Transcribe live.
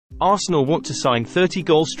Arsenal want to sign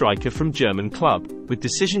 30-goal striker from German club, with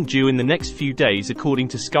decision due in the next few days according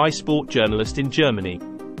to Sky Sport journalist in Germany.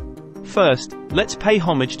 First, let's pay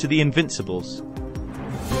homage to the Invincibles. Make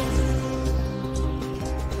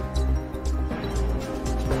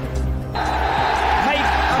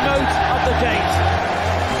a note of the date.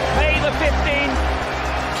 May the 15th,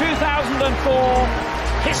 2004.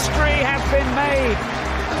 History has been made.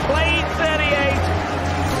 Played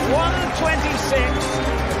 38, won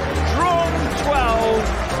 26. Drawn 12,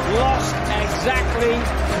 lost exactly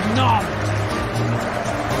none.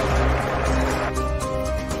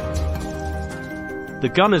 The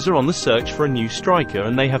Gunners are on the search for a new striker,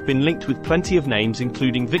 and they have been linked with plenty of names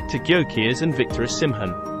including Victor Gyökeres and Victor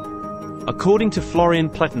Osimhen. According to Florian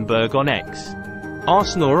Plettenberg on X,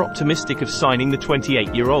 Arsenal are optimistic of signing the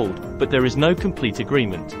 28-year-old, but there is no complete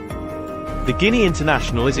agreement. The Guinea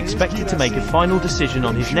international is expected to make a final decision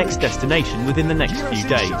on his next destination within the next few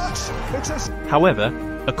days. However,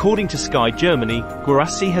 according to Sky Germany,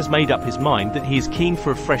 Guirassy has made up his mind that he is keen for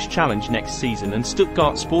a fresh challenge next season, and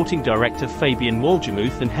Stuttgart sporting director Fabian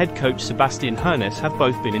Wohlgemuth and head coach Sebastian Hoeneß have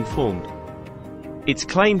both been informed. It's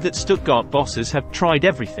claimed that Stuttgart bosses have tried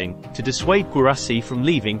everything to dissuade Guirassy from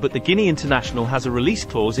leaving, but the Guinea international has a release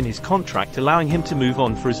clause in his contract allowing him to move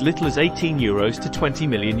on for as little as €18 to €20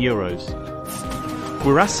 million.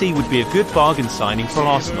 Guirassy would be a good bargain signing for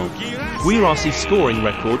Arsenal. Guirassy's scoring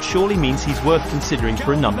record surely means he's worth considering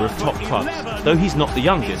for a number of top clubs, though he's not the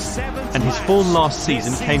youngest, and his form last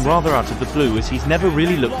season came rather out of the blue as he's never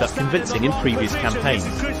really looked that convincing in previous campaigns.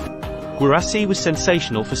 Guirassy was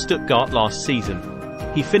sensational for Stuttgart last season.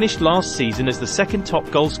 He finished last season as the second top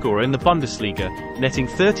goalscorer in the Bundesliga, netting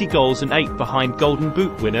 30 goals and 8 behind Golden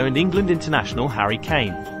Boot winner and England international Harry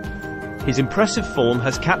Kane. His impressive form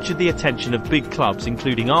has captured the attention of big clubs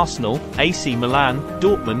including Arsenal, AC Milan,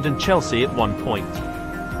 Dortmund and Chelsea at one point.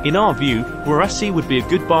 In our view, Guirassy would be a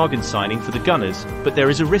good bargain signing for the Gunners, but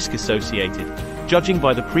there is a risk associated, judging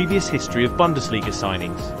by the previous history of Bundesliga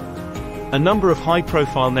signings. A number of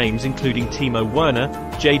high-profile names including Timo Werner,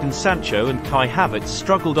 Jadon Sancho and Kai Havertz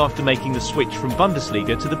struggled after making the switch from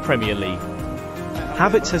Bundesliga to the Premier League.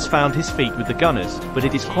 Havertz has found his feet with the Gunners, but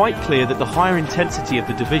it is quite clear that the higher intensity of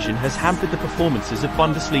the division has hampered the performances of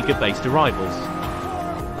Bundesliga-based arrivals.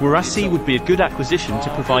 Guirassy would be a good acquisition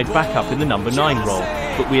to provide backup in the number 9 role,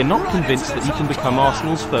 but we are not convinced that he can become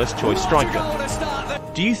Arsenal's first-choice striker.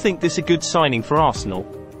 Do you think this a good signing for Arsenal?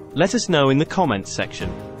 Let us know in the comments section.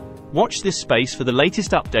 Watch this space for the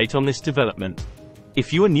latest update on this development.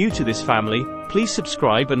 If you are new to this family, please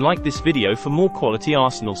subscribe and like this video for more quality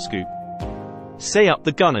Arsenal scoop. Say up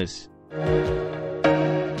the Gunners!